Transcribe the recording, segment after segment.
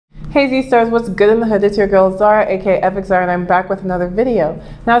Hey Z-Stars, what's good in the hood? It's your girl Zara, aka EfikZara, and I'm back with another video.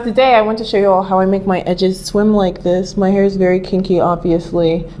 Now today I want to show you all how I make my edges swim like this. My hair is very kinky,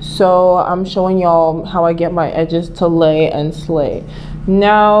 obviously, so I'm showing y'all how I get my edges to lay and slay.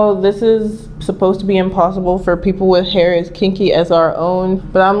 Now this is supposed to be impossible for people with hair as kinky as our own,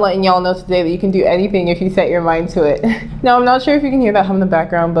 but I'm letting y'all know today that you can do anything if you set your mind to it. Now I'm not sure if you can hear that hum in the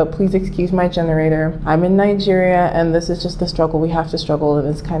background, but please excuse my generator. I'm in Nigeria and this is just the struggle we have to struggle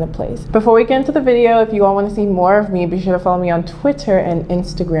in this kind of place. Before we get into the video, if you all want to see more of me, be sure to follow me on Twitter and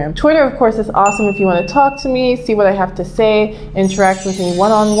Instagram. Twitter, of course, is awesome if you want to talk to me, see what I have to say, interact with me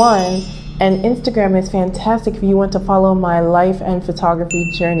one-on-one. And Instagram is fantastic if you want to follow my life and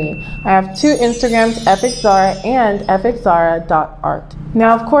photography journey. I have two Instagrams, EfikZara and EfikZara.art.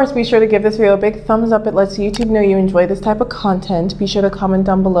 Now, of course, be sure to give this video a big thumbs up. It lets YouTube know you enjoy this type of content. Be sure to comment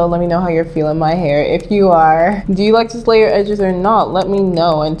down below. Let me know how you're feeling my hair. If you are, do you like to slay your edges or not? Let me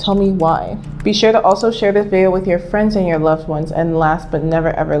know and tell me why. Be sure to also share this video with your friends and your loved ones. And last but never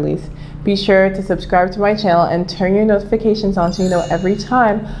ever least, be sure to subscribe to my channel and turn your notifications on so you know every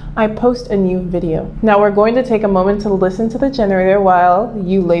time I post a new video. Now we're going to take a moment to listen to the generator while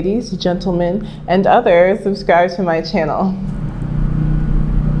you ladies, gentlemen, and others subscribe to my channel.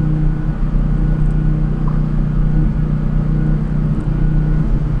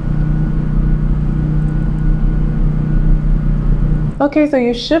 Okay, so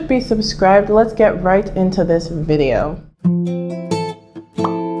you should be subscribed. Let's get right into this video.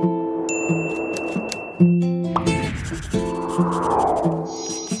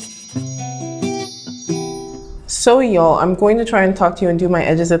 So y'all, I'm going to try and talk to you and do my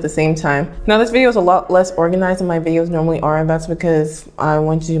edges at the same time. Now this video is a lot less organized than my videos normally are, and that's because I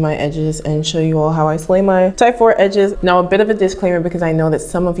want to do my edges and show you all how I slay my type 4 edges. Now a bit of a disclaimer because I know that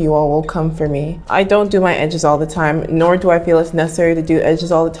some of you all will come for me. I don't do my edges all the time, nor do I feel it's necessary to do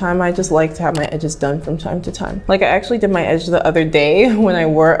edges all the time. I just like to have my edges done from time to time. Like I actually did my edges the other day when I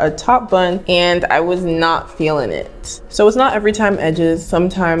wore a top bun and I was not feeling it. So it's not every time edges,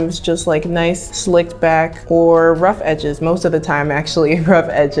 sometimes just like nice slicked back or rough edges. Most of the time actually rough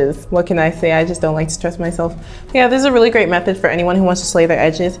edges. What can I say? I just don't like to stress myself. Yeah, this is a really great method for anyone who wants to slay their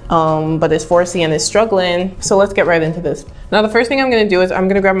edges, but is 4C and is struggling. So let's get right into this. Now the first thing I'm going to do is I'm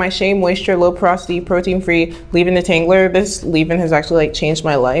going to grab my Shea Moisture Low Porosity Protein Free Leave-In Detangler. This leave-in has actually like changed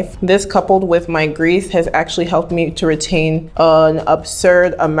my life. This coupled with my grease has actually helped me to retain an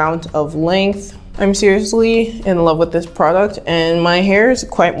absurd amount of length. I'm seriously in love with this product and my hair is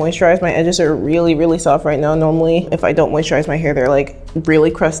quite moisturized. My edges are really soft right now. Normally if I don't moisturize my hair, they're like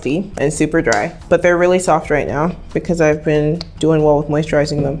really crusty and super dry, but they're really soft right now because I've been doing well with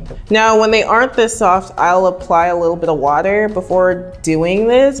moisturizing them. Now when they aren't this soft, I'll apply a little bit of water before doing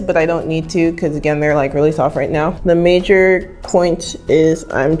this, but I don't need to because again they're like really soft right now. The major point is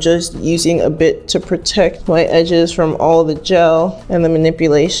I'm just using a bit to protect my edges from all the gel and the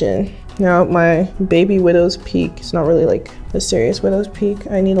manipulation. Now my baby widow's peak, it's not really like a serious widow's peak.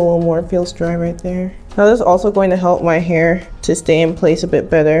 I need a little more, it feels dry right there. Now this is also going to help my hair to stay in place a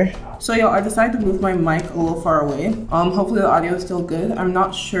bit better. So y'all, I decided to move my mic a little far away. Hopefully the audio is still good. I'm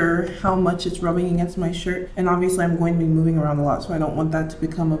not sure how much it's rubbing against my shirt, and obviously I'm going to be moving around a lot, so I don't want that to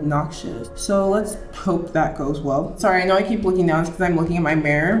become obnoxious. So let's hope that goes well. Sorry, I know I keep looking down, it's because I'm looking at my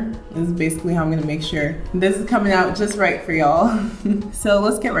mirror. This is basically how I'm gonna make sure this is coming out just right for y'all. So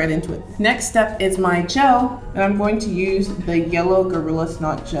let's get right into it. Next step is my gel, and I'm going to use the Yellow Gorilla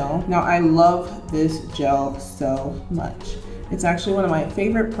Snot Gel. Now I love this gel so much. It's actually one of my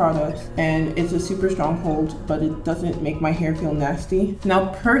favorite products and it's a super strong hold, but it doesn't make my hair feel nasty. Now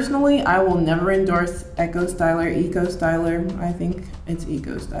personally, I will never endorse Eco Styler, I think it's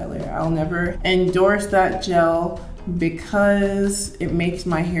Eco Styler. I'll never endorse that gel because it makes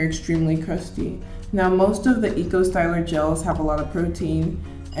my hair extremely crusty. Now most of the Eco Styler gels have a lot of protein,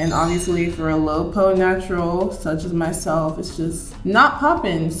 and obviously for a low-po natural such as myself, it's just not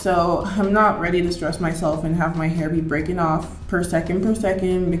popping. So I'm not ready to stress myself and have my hair be breaking off per second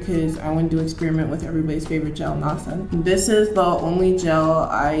because I want to experiment with everybody's favorite gel nonsense. This is the only gel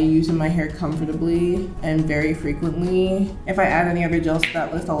I use in my hair comfortably and very frequently. If I add any other gels to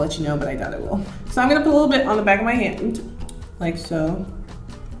that list, I'll let you know, but I doubt it will. So I'm gonna put a little bit on the back of my hand, like so.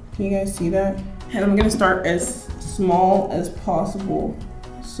 Can you guys see that? And I'm gonna start as small as possible.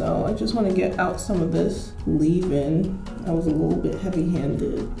 So I just want to get out some of this leave-in. I was a little bit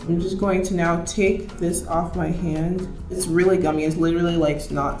heavy-handed. I'm just going to now take this off my hand. It's really gummy, it's literally like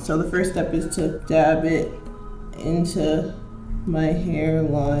snot. So the first step is to dab it into my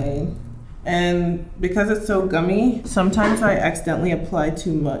hairline. And because it's so gummy, sometimes I accidentally apply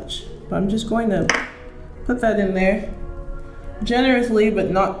too much. But I'm just going to put that in there generously,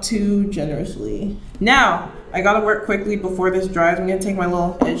 but not too generously. Now, I gotta work quickly before this dries. I'm gonna take my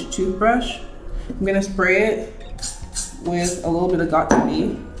little edge toothbrush. I'm gonna spray it with a little bit of got to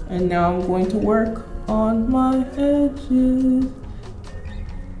be. And now I'm going to work on my edges.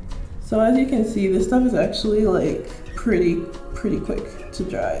 So as you can see, this stuff is actually like pretty quick to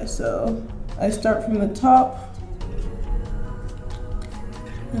dry. So I start from the top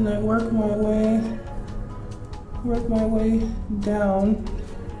and I work my way down,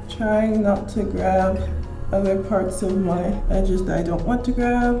 trying not to grab other parts of my edges that I don't want to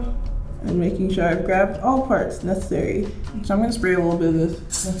grab, and making sure I've grabbed all parts necessary. So I'm gonna spray a little bit of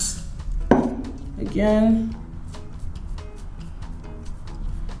this again.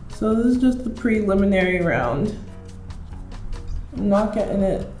 So this is just the preliminary round. I'm not getting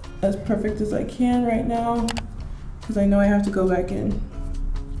it as perfect as I can right now because I know I have to go back in.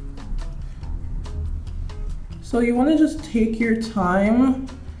 So you want to just take your time,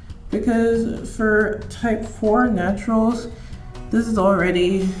 because for type 4 naturals, this is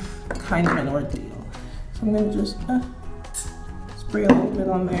already kind of an ordeal. So I'm going to just spray a little bit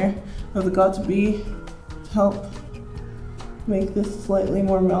on there of the got to be to help make this slightly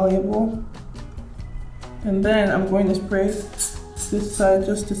more malleable. And then I'm going to spray this side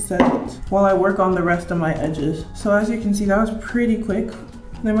just to set it while I work on the rest of my edges. So as you can see, that was pretty quick.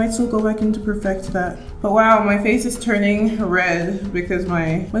 And I might still go back in to perfect that. But wow, my face is turning red because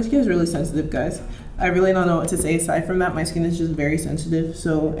my skin is really sensitive, guys. I really don't know what to say aside from that. My skin is just very sensitive,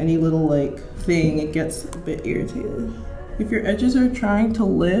 so any little like thing, it gets a bit irritated. If your edges are trying to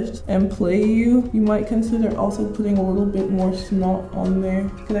lift and play you might consider also putting a little bit more snot on there.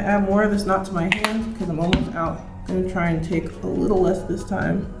 I'm gonna add more of this knot to my hand because I'm almost out. I'm gonna try and take a little less this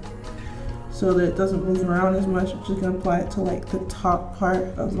time so that it doesn't move around as much. I'm just gonna apply it to like the top part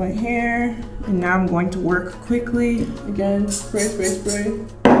of my hair. And now I'm going to work quickly. Again, spray.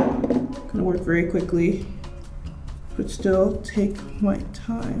 Gonna work very quickly, but still take my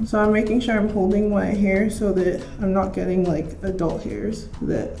time. So I'm making sure I'm holding my hair so that I'm not getting like adult hairs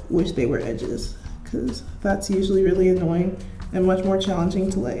that wish they were edges, because that's usually really annoying and much more challenging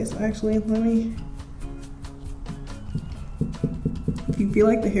to lay. So actually, if you feel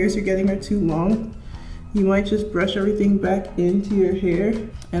like the hairs you're getting are too long, you might just brush everything back into your hair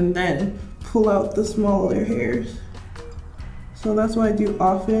and then pull out the smaller hairs. So that's what I do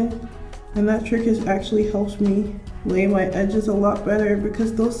often. And that trick actually helps me lay my edges a lot better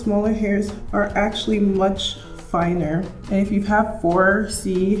because those smaller hairs are actually much finer. And if you have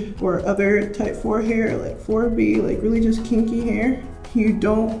 4C or other type 4 hair, like 4B, like really just kinky hair, you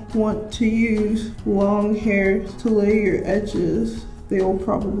don't want to use long hairs to lay your edges. They will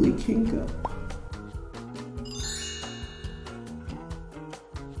probably kink up.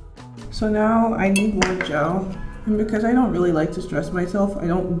 So now I need more gel. And because I don't really like to stress myself, I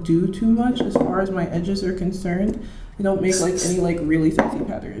don't do too much as far as my edges are concerned. I don't make like any like really sexy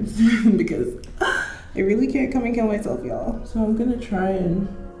patterns because I really can't come and kill myself, y'all. So I'm gonna try and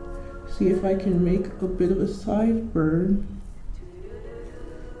see if I can make a bit of a sideburn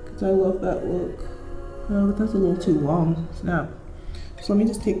because I love that look. Oh, but that's a little too long. Snap. So let me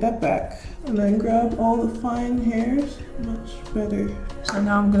just take that back and then grab all the fine hairs. Much better. So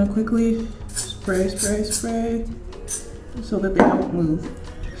now I'm gonna quickly spray so that they don't move.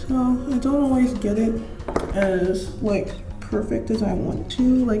 So I don't always get it as like perfect as I want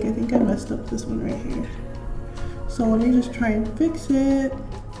to. Like I think I messed up this one right here. So let me just try and fix it.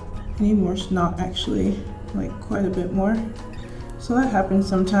 I need more snot actually, like quite a bit more. So that happens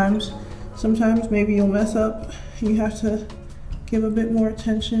sometimes. Sometimes maybe you'll mess up and you have to give a bit more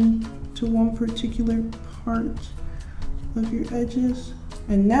attention to one particular part of your edges.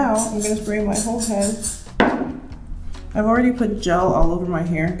 And now I'm gonna spray my whole head. I've already put gel all over my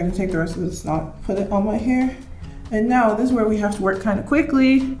hair. I'm gonna take the rest of the snot, put it on my hair. And now this is where we have to work kind of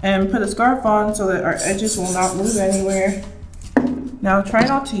quickly and put a scarf on so that our edges will not move anywhere. Now try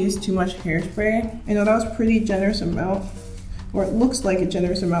not to use too much hairspray. I know that was a pretty generous amount, or it looks like a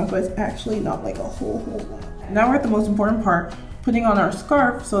generous amount, but it's actually not like a whole lot. Now we're at the most important part, putting on our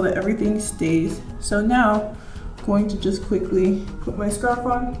scarf so that everything stays. So now I'm going to just quickly put my scarf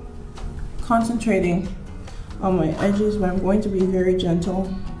on, concentrating on my edges, but I'm going to be very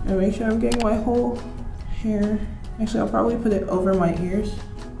gentle and make sure I'm getting my whole hair. Actually, I'll probably put it over my ears.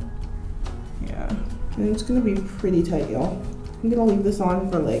 Yeah, and it's gonna be pretty tight, y'all. I'm gonna leave this on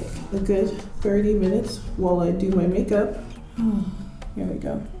for like a good 30 minutes while I do my makeup. Here we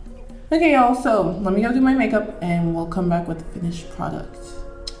go. Okay, y'all, so let me go do my makeup and we'll come back with the finished product.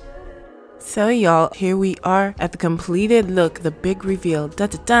 So y'all, here we are at the completed look, the big reveal, da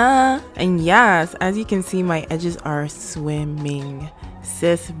da da. And yes, as you can see, my edges are swimming.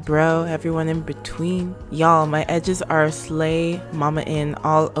 Sis, bro, everyone in between. Y'all, my edges are slay, mama in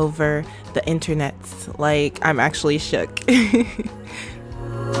all over the internets. Like, I'm actually shook.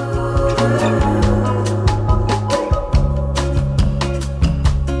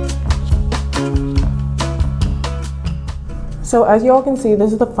 So as you all can see,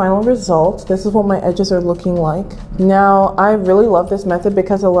 this is the final result. This is what my edges are looking like. Now, I really love this method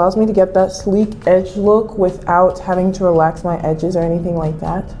because it allows me to get that sleek edge look without having to relax my edges or anything like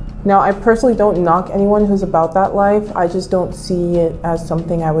that. Now, I personally don't knock anyone who's about that life. I just don't see it as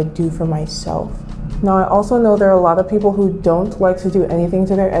something I would do for myself. Now, I also know there are a lot of people who don't like to do anything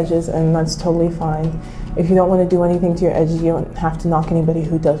to their edges, and that's totally fine. If you don't want to do anything to your edges, you don't have to knock anybody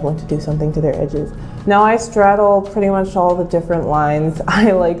who does want to do something to their edges. Now, I straddle pretty much all the different lines.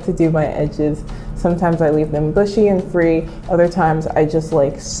 I like to do my edges. Sometimes I leave them bushy and free. Other times I just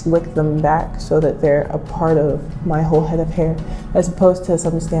like slick them back so that they're a part of my whole head of hair, as opposed to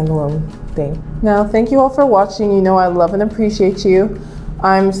some standalone thing. Now, thank you all for watching. You know I love and appreciate you.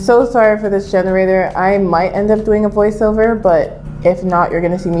 I'm so sorry for this generator. I might end up doing a voiceover, but if not, you're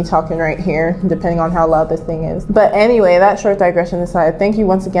gonna see me talking right here, depending on how loud this thing is. But anyway, that short digression aside, thank you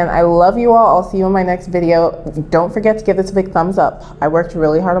once again. I love you all. I'll see you in my next video. Don't forget to give this a big thumbs up. I worked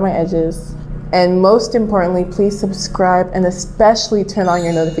really hard on my edges. And most importantly, please subscribe and especially turn on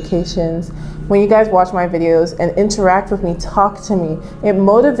your notifications. When you guys watch my videos and interact with me, talk to me, it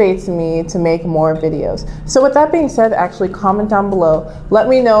motivates me to make more videos. So with that being said, actually comment down below. Let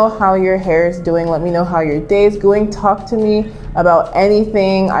me know how your hair is doing. Let me know how your day is going. Talk to me about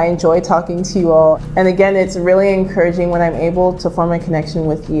anything. I enjoy talking to you all. And again, it's really encouraging when I'm able to form a connection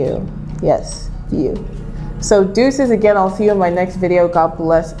with you. Yes, you. So deuces again. I'll see you in my next video. God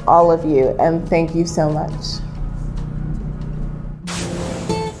bless all of you and thank you so much.